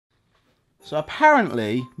So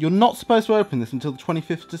apparently, you're not supposed to open this until the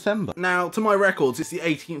 25th of December. Now, to my records, it's the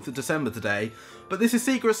 18th of December today, but this is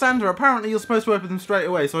Secret Santa. Apparently, you're supposed to open them straight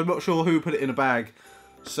away, so I'm not sure who put it in a bag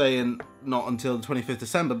saying not until the 25th of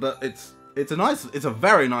December, but it's a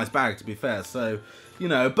very nice bag, to be fair, so, you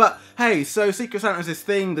know. But, hey, so Secret Santa is this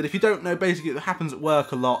thing that, if you don't know, basically it happens at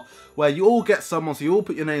work a lot, where you all get someone, so you all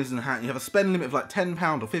put your names in the hat, and you have a spend limit of like £10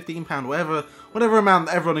 or £15, whatever amount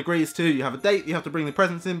that everyone agrees to. You have a date you have to bring the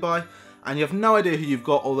presents in by, and you have no idea who you've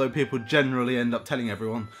got, although people generally end up telling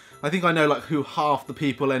everyone. I think I know like who half the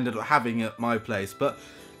people ended up having at my place, but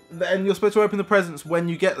then you're supposed to open the presents when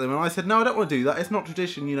you get them, and I said, no, I don't want to do that, it's not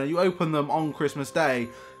tradition, you know, you open them on Christmas Day.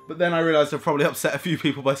 But then I realised I've probably upset a few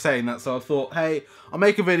people by saying that, so I thought, hey, I'll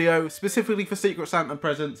make a video specifically for Secret Santa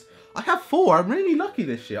presents. I have 4, I'm really lucky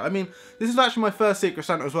this year. I mean, this is actually my first Secret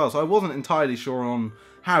Santa as well, so I wasn't entirely sure on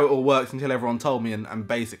how it all works until everyone told me and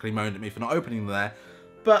basically moaned at me for not opening them there.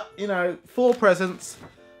 But, you know, 4 presents,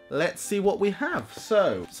 let's see what we have.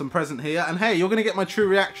 So, some present here, and hey, you're going to get my true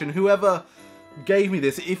reaction. Whoever gave me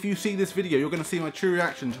this, if you see this video, you're going to see my true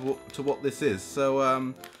reaction to what this is.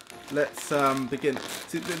 So, let's begin.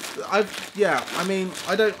 I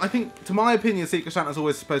think, to my opinion, Secret Santa's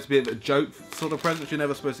always supposed to be a joke sort of present. You're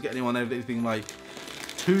never supposed to get anyone anything, like,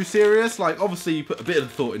 too serious. Like, obviously, you put a bit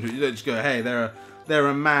of thought into it. You don't just go, hey, they're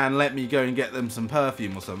a man, let me go and get them some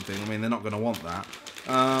perfume or something. I mean, they're not going to want that.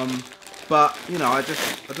 But, you know, I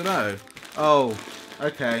don't know. Oh,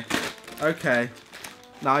 okay. Okay.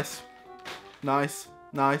 Nice. Nice.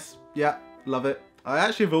 Nice. Yeah, love it. I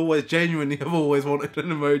actually genuinely have always wanted an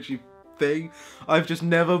emoji thing. I've just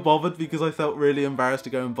never bothered because I felt really embarrassed to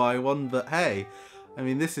go and buy one. But hey, I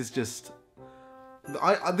mean, this is just...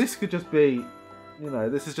 this could just be, you know,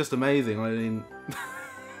 this is just amazing. I mean...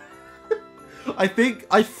 I think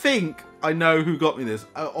I know who got me this.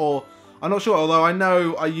 Or... I'm not sure, although I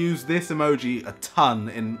know I use this emoji a ton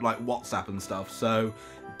in like WhatsApp and stuff, so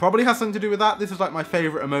probably has something to do with that. This is like my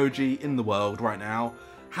favourite emoji in the world right now.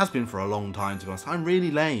 Has been for a long time, to be honest. I'm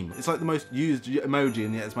really lame. It's like the most used emoji,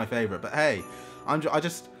 and yet it's my favourite. But hey, I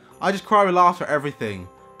just cry with laughter at everything,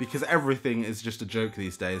 because everything is just a joke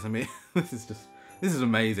these days. I mean, this is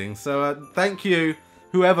amazing. So thank you,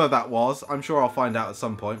 whoever that was. I'm sure I'll find out at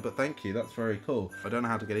some point, but thank you. That's very cool. I don't know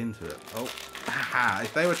how to get into it. Oh.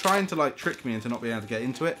 If they were trying to like trick me into not being able to get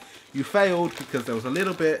into it, you failed, because there was a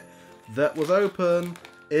little bit that was open.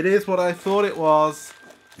 It is what I thought it was.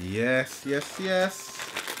 Yes, yes, yes.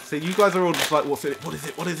 So you guys are all just like, what's it? What is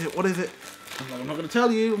it? What is it? What is it? I'm not going to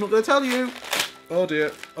tell you. I'm not going to tell you. Oh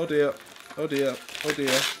dear. Oh dear. Oh dear. Oh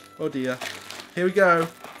dear. Oh dear. Here we go.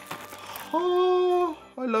 Oh,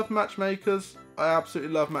 I love matchmakers. I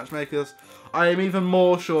absolutely love matchmakers. I am even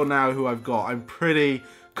more sure now who I've got. I'm pretty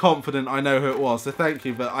confident I know who it was, so thank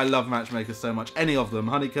you, but I love matchmakers so much. Any of them,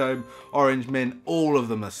 honeycomb, orange, mint, all of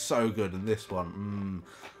them are so good, and this one,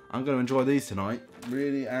 I'm going to enjoy these tonight.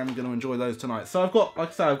 Really am going to enjoy those tonight. So I've got, like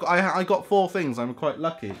I said, I got 4 things. I'm quite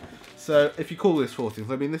lucky. So if you call this 4 things,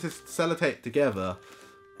 I mean, this is sellotape together,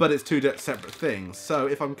 but it's 2 separate things. So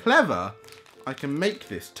if I'm clever, I can make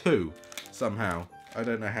this 2 somehow. I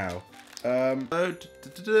don't know how.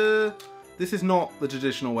 This is not the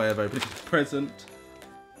traditional way of opening a present.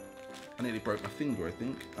 I nearly broke my finger, I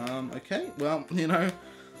think. Okay, well, you know,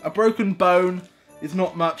 a broken bone is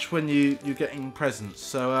not much when you're getting presents.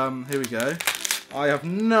 So, here we go. I have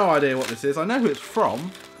no idea what this is. I know who it's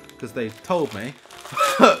from, because they told me.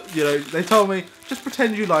 You know, they told me, just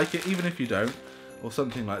pretend you like it, even if you don't. Or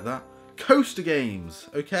something like that. Coaster games.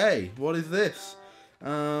 Okay, what is this?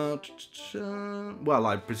 Well,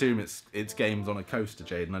 I presume it's games on a coaster,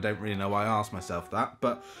 Jadon. I don't really know why I asked myself that,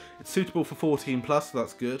 but it's suitable for 14+, so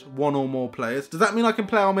that's good. 1 or more players. Does that mean I can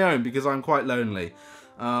play on my own, because I'm quite lonely?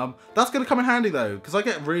 That's going to come in handy though, because I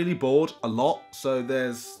get really bored a lot. So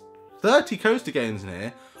there's 30 coaster games in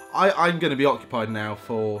here. I'm going to be occupied now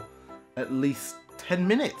for at least 10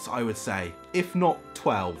 minutes, I would say, if not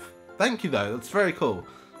 12. Thank you though, that's very cool.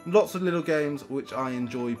 Lots of little games which I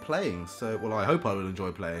enjoy playing, so, well, I hope I will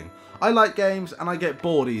enjoy playing. I like games and I get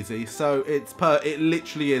bored easy, so it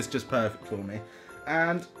literally is just perfect for me.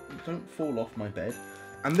 And don't fall off my bed.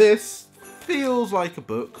 And this feels like a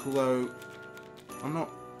book, although I'm not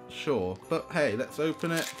sure. But hey, let's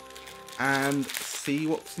open it and see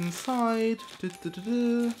what's inside.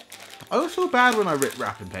 I always feel bad when I rip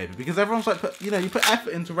wrapping paper, because everyone's like, you put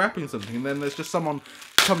effort into wrapping something, and then there's just someone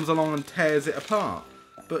comes along and tears it apart.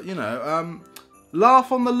 But, you know,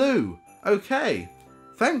 laugh on the loo. Okay,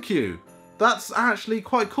 thank you. That's actually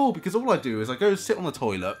quite cool, because all I do is I go sit on the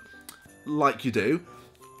toilet, like you do.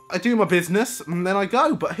 I do my business, and then I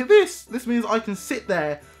go. But this means I can sit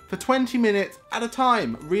there for 20 minutes at a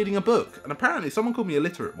time reading a book. And apparently someone called me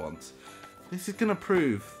illiterate once. This is going to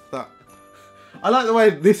prove that... I like the way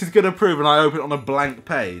this is going to prove and I open it on a blank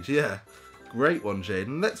page. Yeah, great one,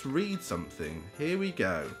 Jadon. Let's read something. Here we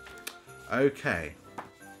go. Okay.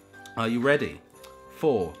 Are you ready?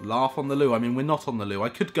 4. Laugh on the loo. I mean, we're not on the loo. I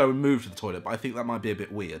could go and move to the toilet, but I think that might be a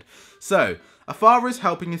bit weird. So, a father is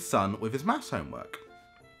helping his son with his maths homework.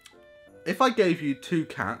 If I gave you 2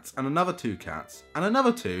 cats and another 2 cats and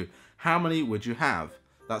another 2, how many would you have?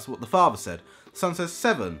 That's what the father said. The son says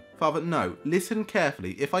 7. Father, no. Listen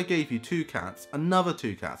carefully. If I gave you 2 cats, another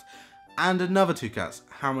 2 cats, and another 2 cats,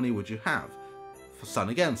 how many would you have? The son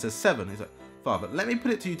again says 7. He's like, Father, let me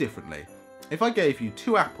put it to you differently. If I gave you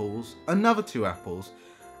 2 apples, another 2 apples,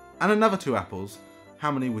 and another 2 apples,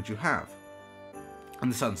 how many would you have?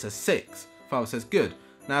 And the son says 6. Father says, good.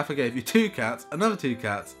 Now if I gave you 2 cats, another 2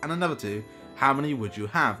 cats, and another 2, how many would you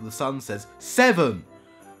have? The son says 7.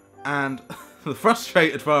 And the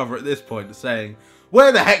frustrated father at this point is saying,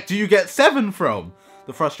 where the heck do you get 7 from?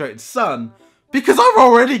 The frustrated son, because I've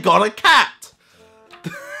already got a cat.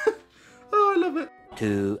 Oh, I love it.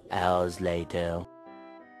 2 hours later.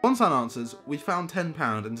 One son answers, we found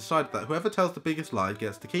 £10 and decided that whoever tells the biggest lie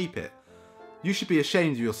gets to keep it. You should be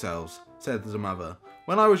ashamed of yourselves, said the mother.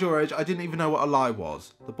 When I was your age, I didn't even know what a lie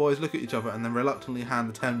was. The boys look at each other and then reluctantly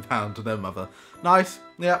hand the £10 to their mother. Nice,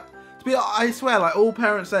 yeah. I swear, like, all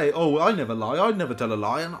parents say, oh, I never lie, I'd never tell a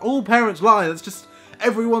lie, and all parents lie. That's just,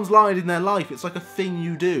 everyone's lied in their life. It's like a thing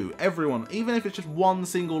you do. Everyone, even if it's just one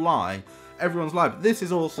single lie, everyone's lied. But this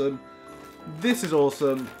is awesome. This is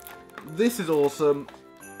awesome. This is awesome.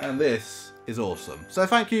 And this is awesome. So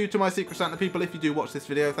thank you to my Secret Santa people. If you do watch this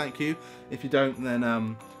video, thank you. If you don't, then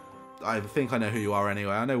I think I know who you are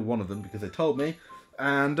anyway. I know one of them because they told me.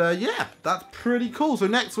 And yeah, that's pretty cool. So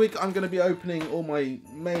next week I'm going to be opening all my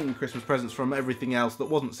main Christmas presents from everything else that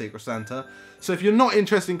wasn't Secret Santa. So if you're not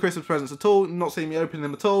interested in Christmas presents at all, not seeing me opening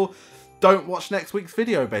them at all, don't watch next week's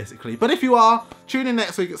video basically. But if you are, tune in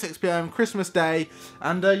next week at 6 PM, Christmas Day.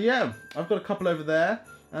 And yeah, I've got a couple over there.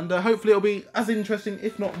 And hopefully it'll be as interesting,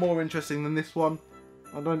 if not more interesting than this one.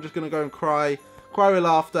 And I'm just going to go and cry with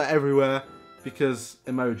laughter everywhere, because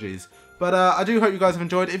emojis. But I do hope you guys have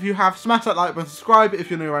enjoyed. If you have, smash that like button, subscribe if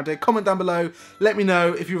you're new around here, comment down below, let me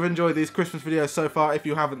know if you've enjoyed these Christmas videos so far. If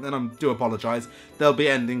you haven't, then I do apologise. They'll be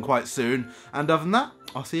ending quite soon. And other than that,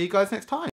 I'll see you guys next time.